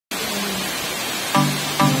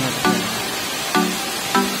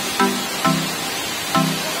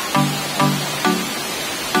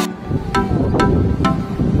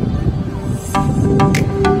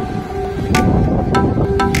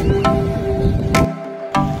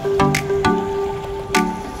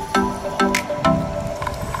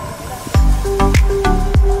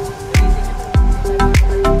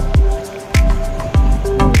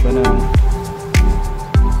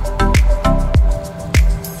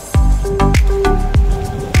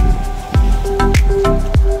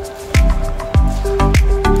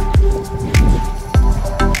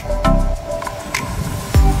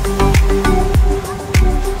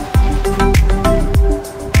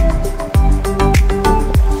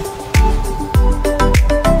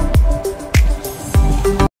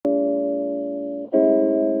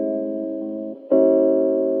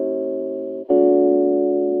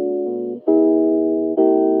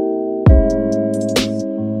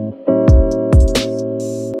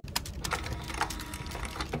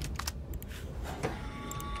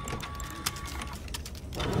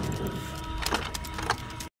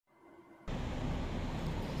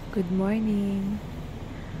Good morning!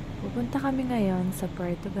 Pupunta kami ngayon sa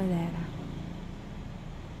Puerto Galera.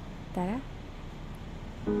 Tara!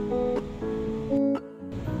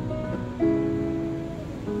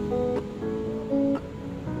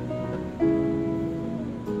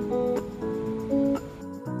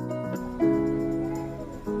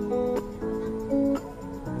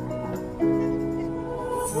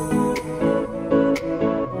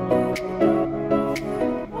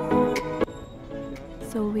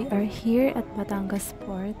 So we are here at Batangas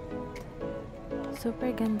Port.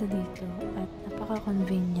 Super ganda dito at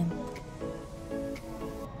napaka-convenient.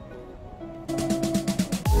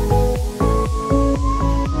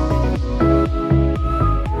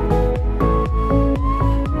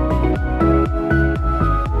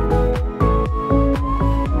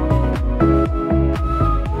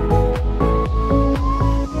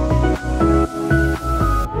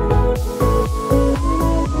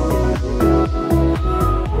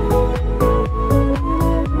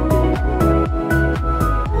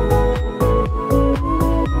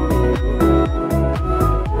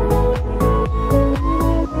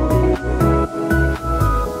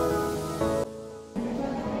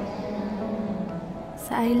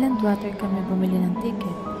 Sa Island Water kami bumili ng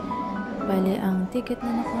ticket. Bali, ang ticket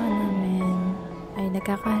na nakuha namin ay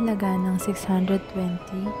nagkakahalaga ng 620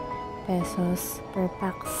 pesos per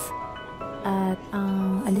pax. At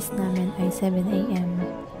ang alis namin ay 7 AM.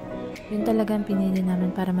 Yun talagang pinili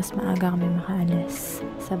namin para mas maaga kami makaalis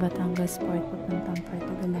sa Batangas Port papuntang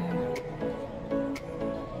Puerto Galera.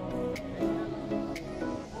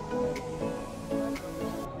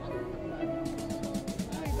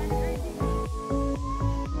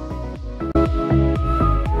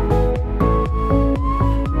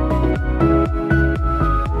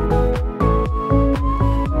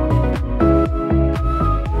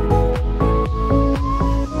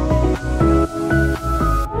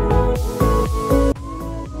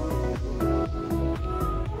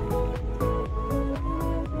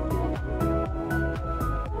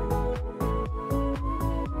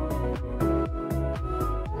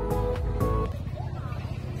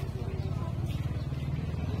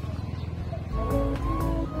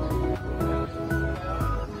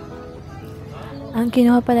 Ang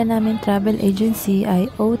kinuha pala namin travel agency ay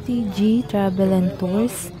OTG Travel and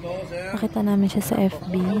Tours. Nakita namin siya sa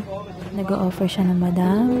FB. Nag-o-offer siya ng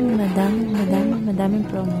madaming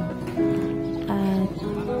promo. At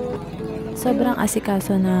sobrang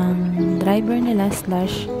asikaso ng driver nila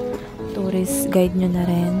 / tourist guide nyo na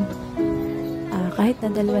rin. Kahit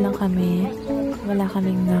na dalawa lang kami, wala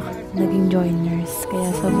kaming naging joiners.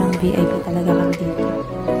 Kaya sobrang VIP talaga kami dito.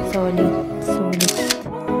 Solid.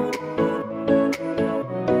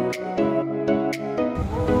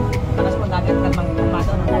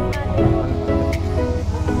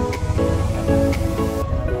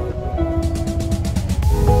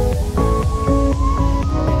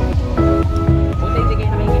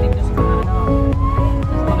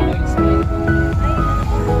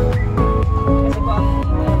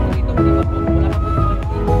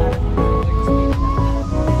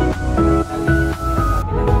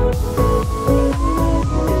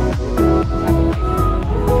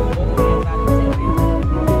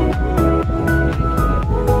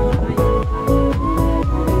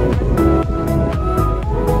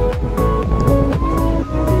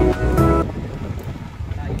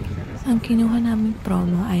 Ang kinuha namin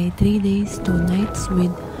promo ay 3 days, 2 nights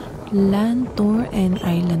with land tour and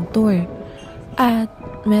island tour. At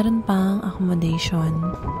meron pang accommodation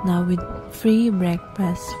na with free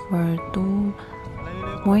breakfast for 2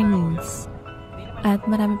 mornings. At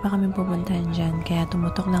marami pa kami pupuntahan dyan, kaya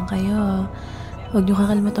tumutok lang kayo. Huwag niyo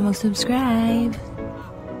kakalimutan mag-subscribe!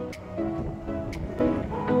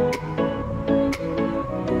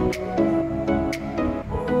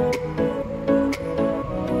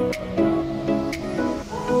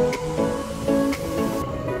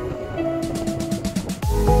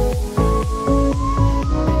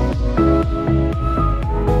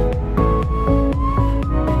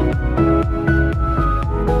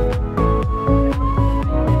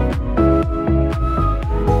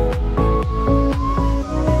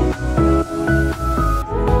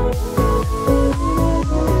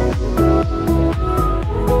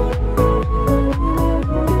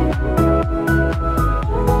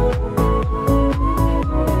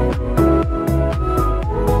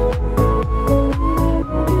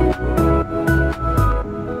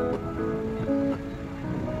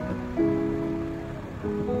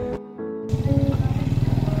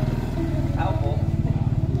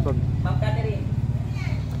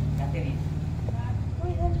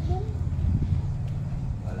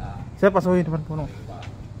 Saya pasukin depan puno.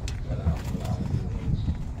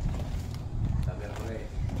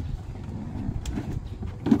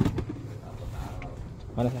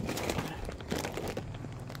 Wala sa.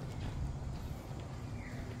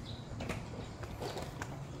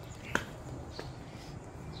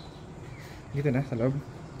 Dito na, sa loob?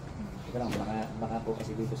 Ito lang, baka po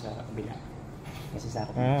kasi dito sa kabila. Kasi sa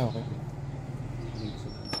ako. Okay.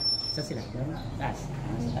 Saan sila? Taas.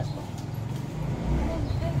 Sa taas po.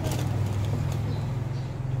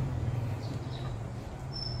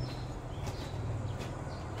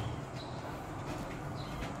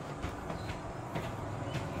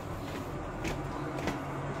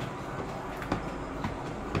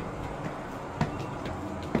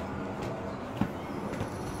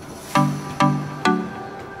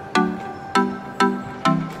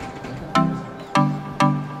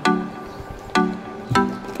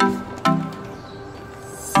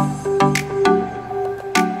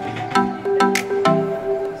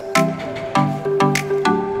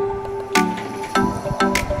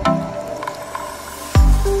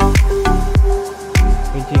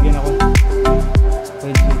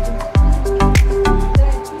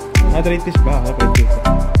 Arthritis ba? Arthritis.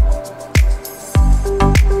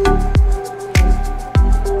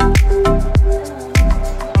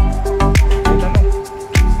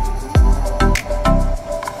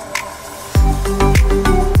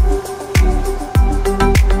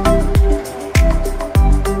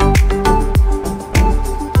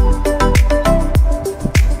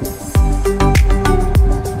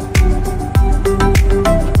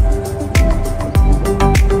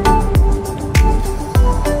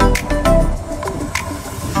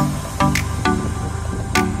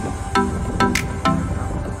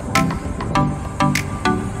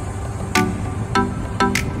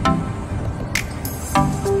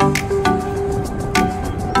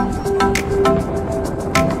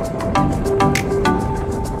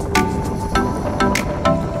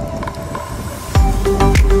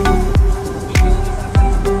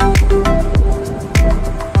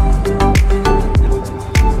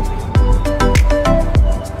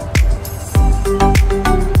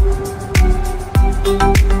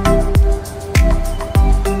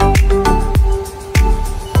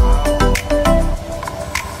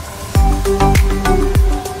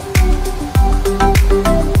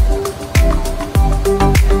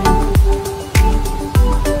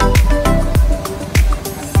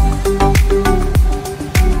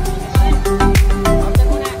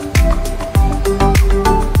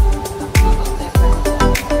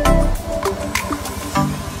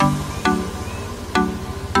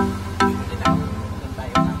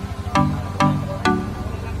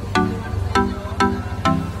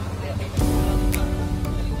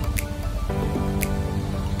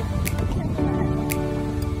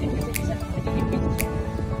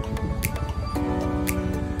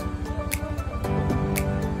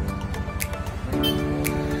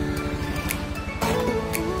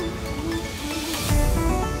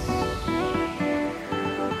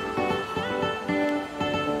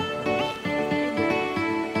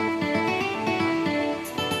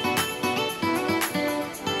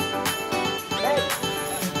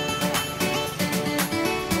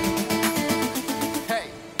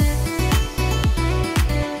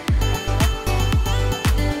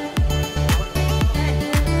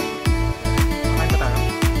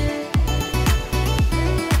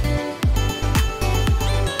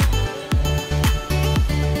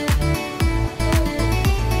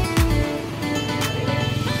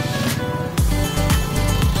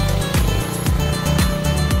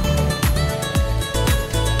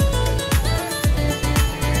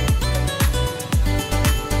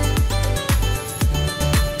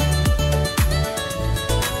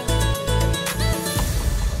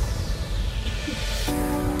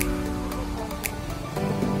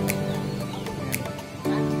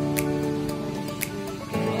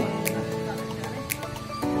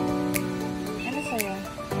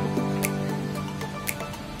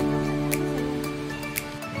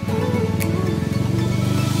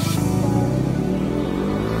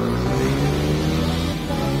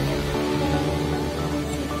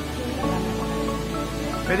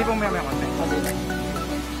 Pwede pong may konti.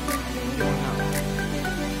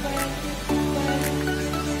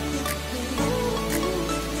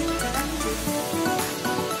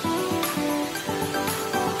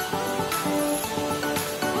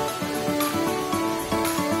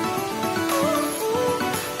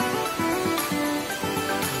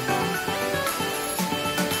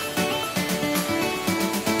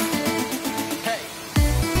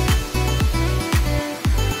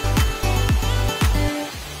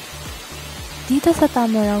 Dito sa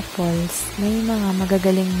Tamaraw Falls, may mga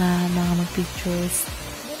magagaling na mga mag-pictures.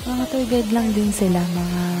 Mga tour guide lang din sila,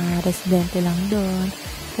 mga residente lang doon.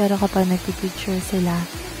 Pero kapag nagpipicture sila,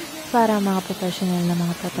 Para mga professional na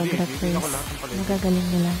mga photographers. Magagaling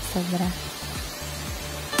nila, sobra.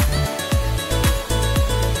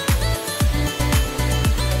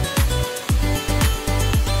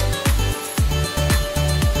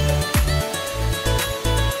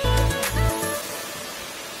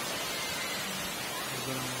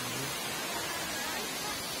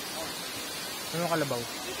 Ano kalabaw?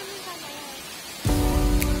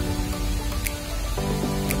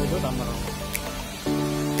 Ito Tamaraw.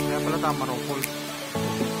 Kaya pala Tamaraw Falls.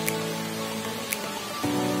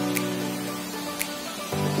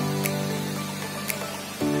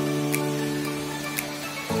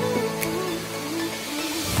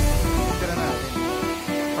 Tira na natin.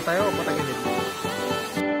 Patayo o patagilid?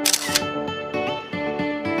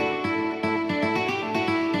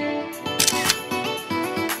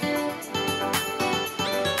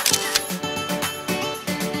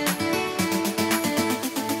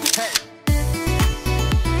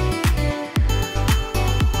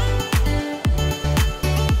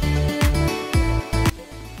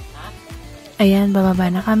 Ayan, bababa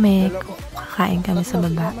na kami. Kakain kami sa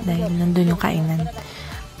baba dahil nandun yung kainan.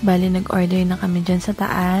 Bali, nag-order na kami dyan sa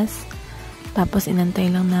taas. Tapos,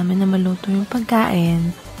 inantay lang namin na maluto yung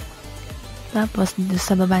pagkain. Tapos,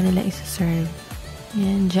 sa baba nila isa-serve.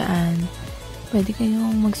 Yan, dyan. Pwede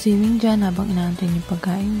kayong mag-swimming dyan habang inaantay yung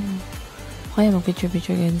pagkain nyo. O kaya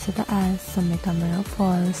mag-picture-picture kayo sa taas, sa may Tamaraw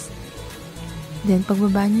Falls. Then,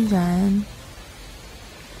 pagbaba nyo dyan,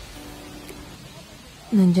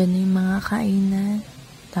 nandyan na yung mga kainan.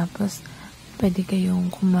 Tapos, pwede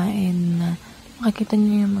kayong kumain na makikita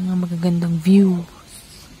nyo yung mga magagandang view.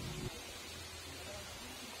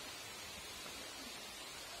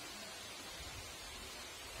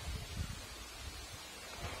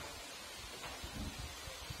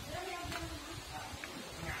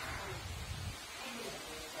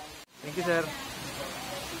 Thank you, sir.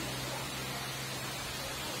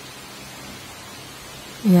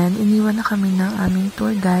 Yan, iniwan na kami ng aming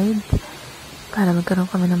tour guide para magkaroon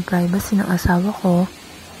kami ng privacy ng asawa ko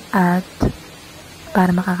at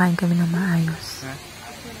para makakain kami ng maayos.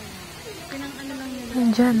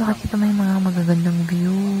 Nandyan, makikita mo yung mga magagandang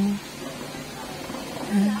view.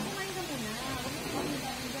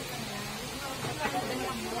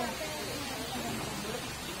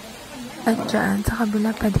 At dyan, sa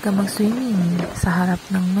kabila, pwede ka mag-swimming sa harap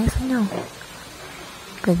ng mesa nyo.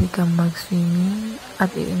 Pwede kang mag-swimming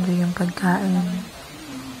at i-enjoy yung pagkain.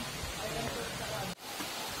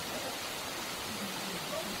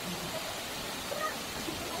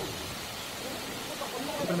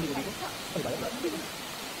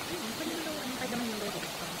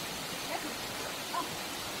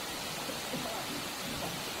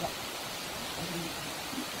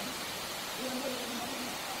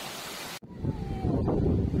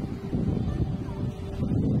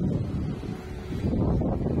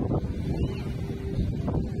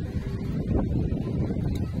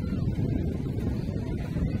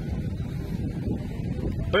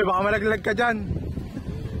 Uy, baka malaglag ka dyan.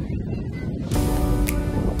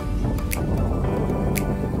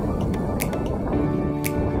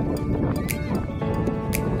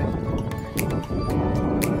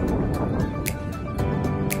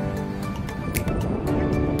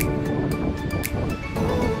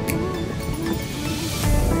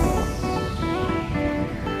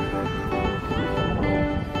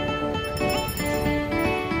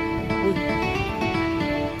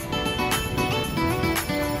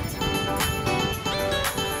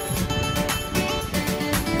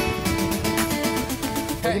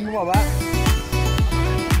 Pwede mo ba?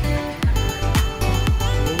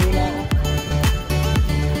 Lulula ako.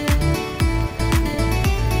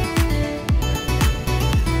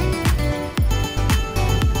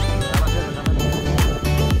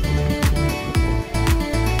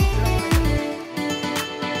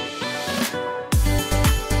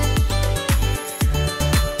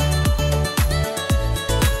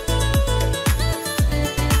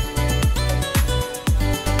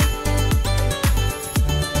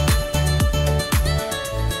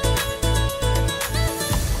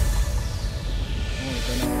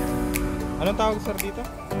 Anong tawag sir dito?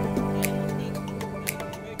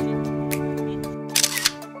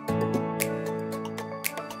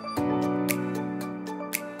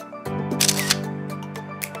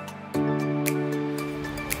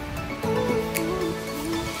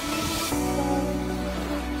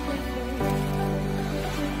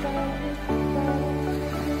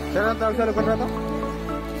 Sir, anong tawag sa lugar na to?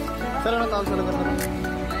 Sir, anong tawag sa lugar na to?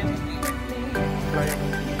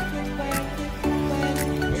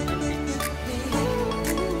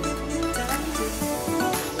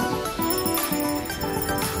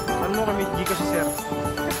 Ano mo kami, Gcash sir?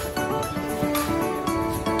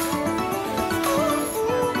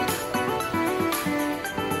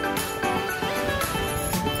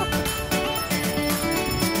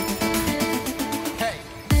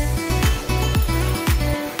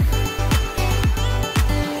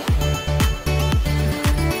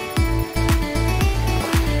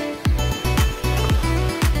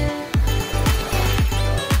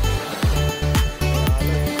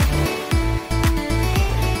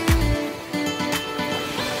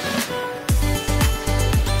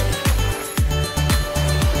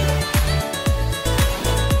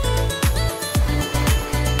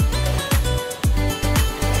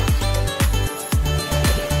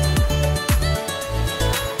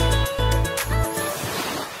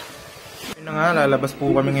 Nga, lalabas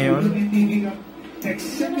po kami ngayon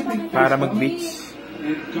para mag-beach.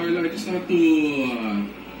 Carla, I just have to...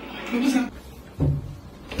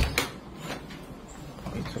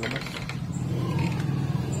 Okay, sa labas.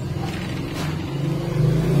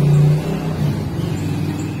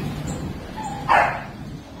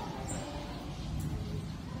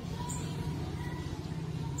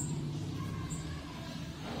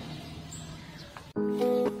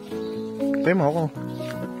 Tayo mo ako.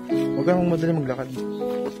 Huwag kang madali maglakad.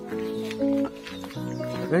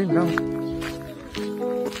 Ayun lang.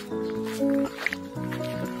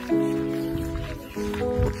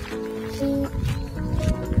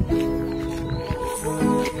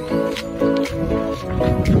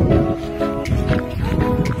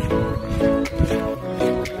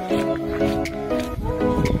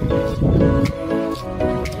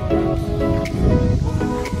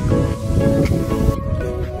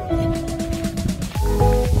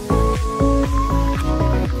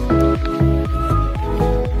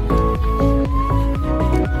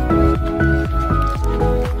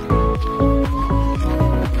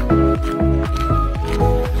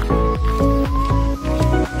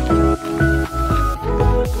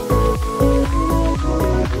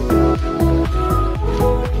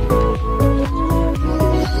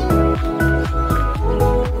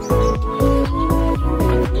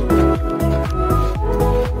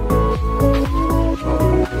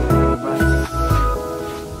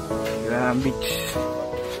 Beach.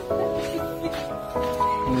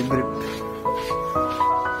 May drip.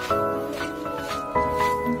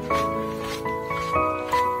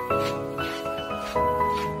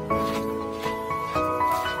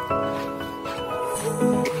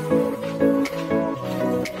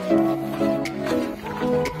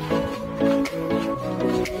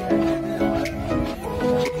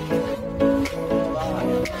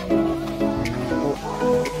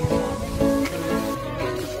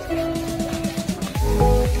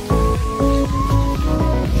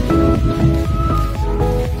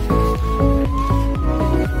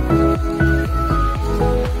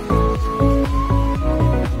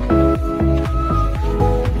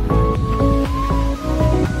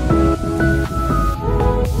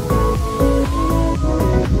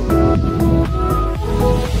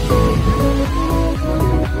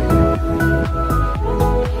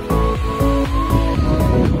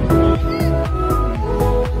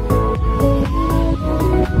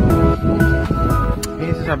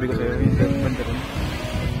 Sabi ko sa'yo, yung banda rin.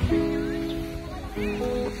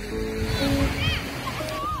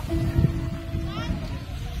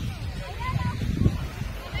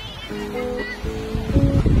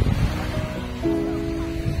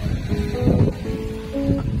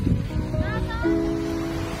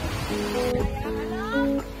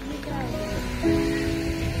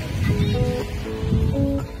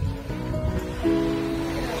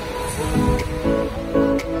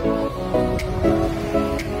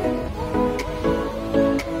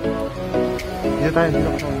 Dito tayo, dito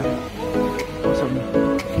ako na. Awesome.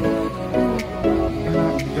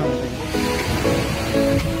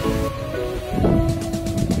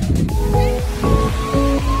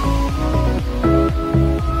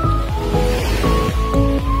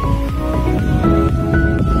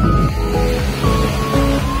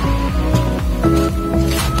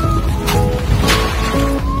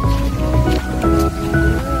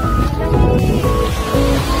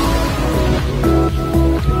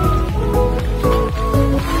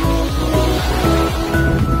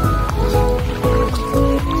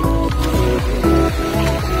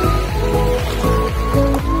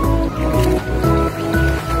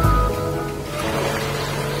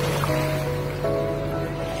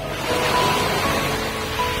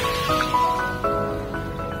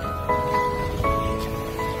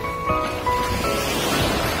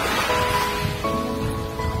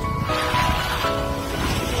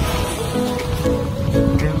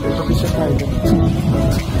 Bigyan mo tayo.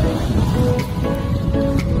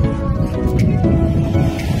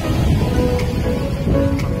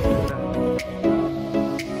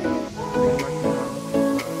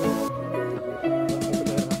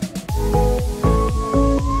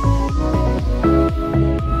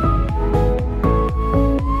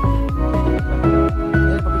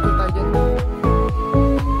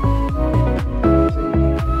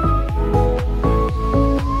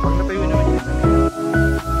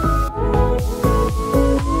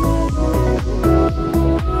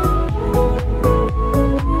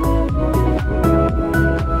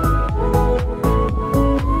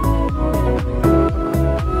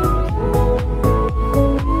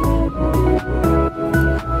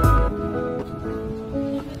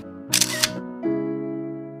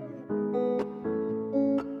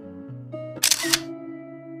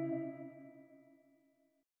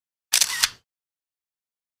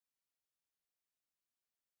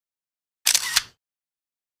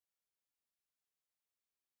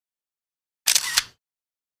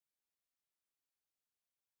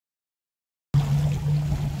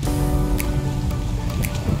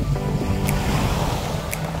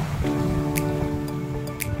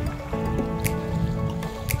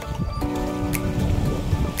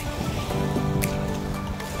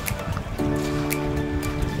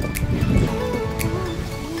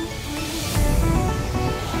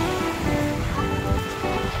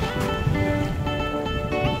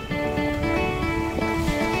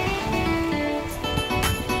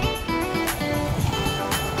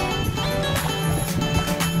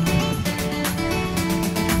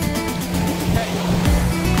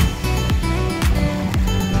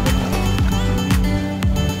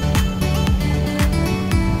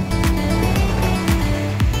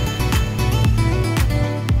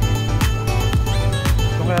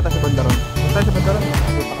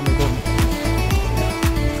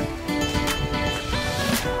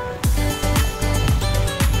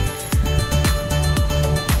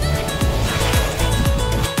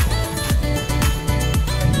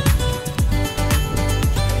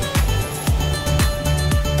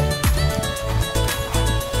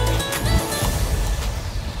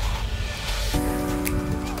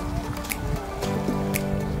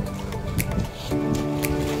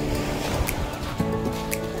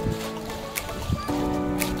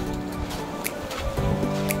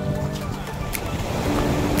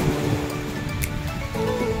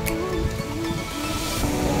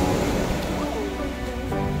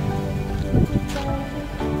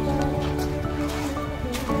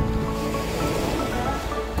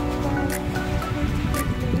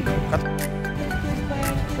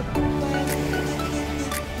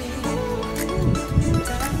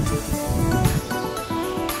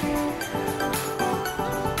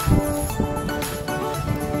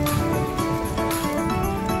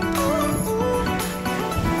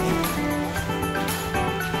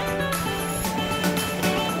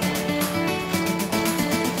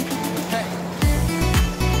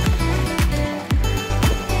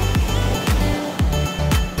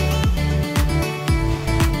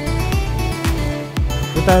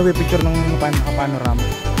 tayo picture ng panorama.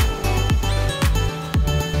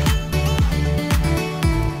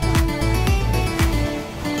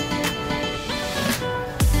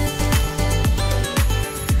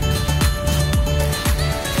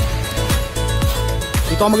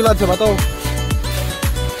 Dito ako maglakad sa bato.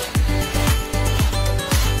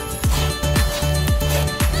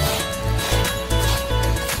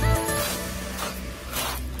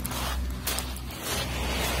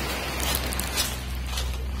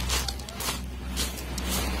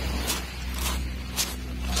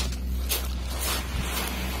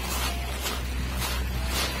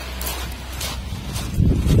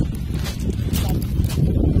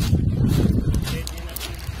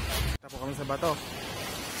 Tapo kami sa bato.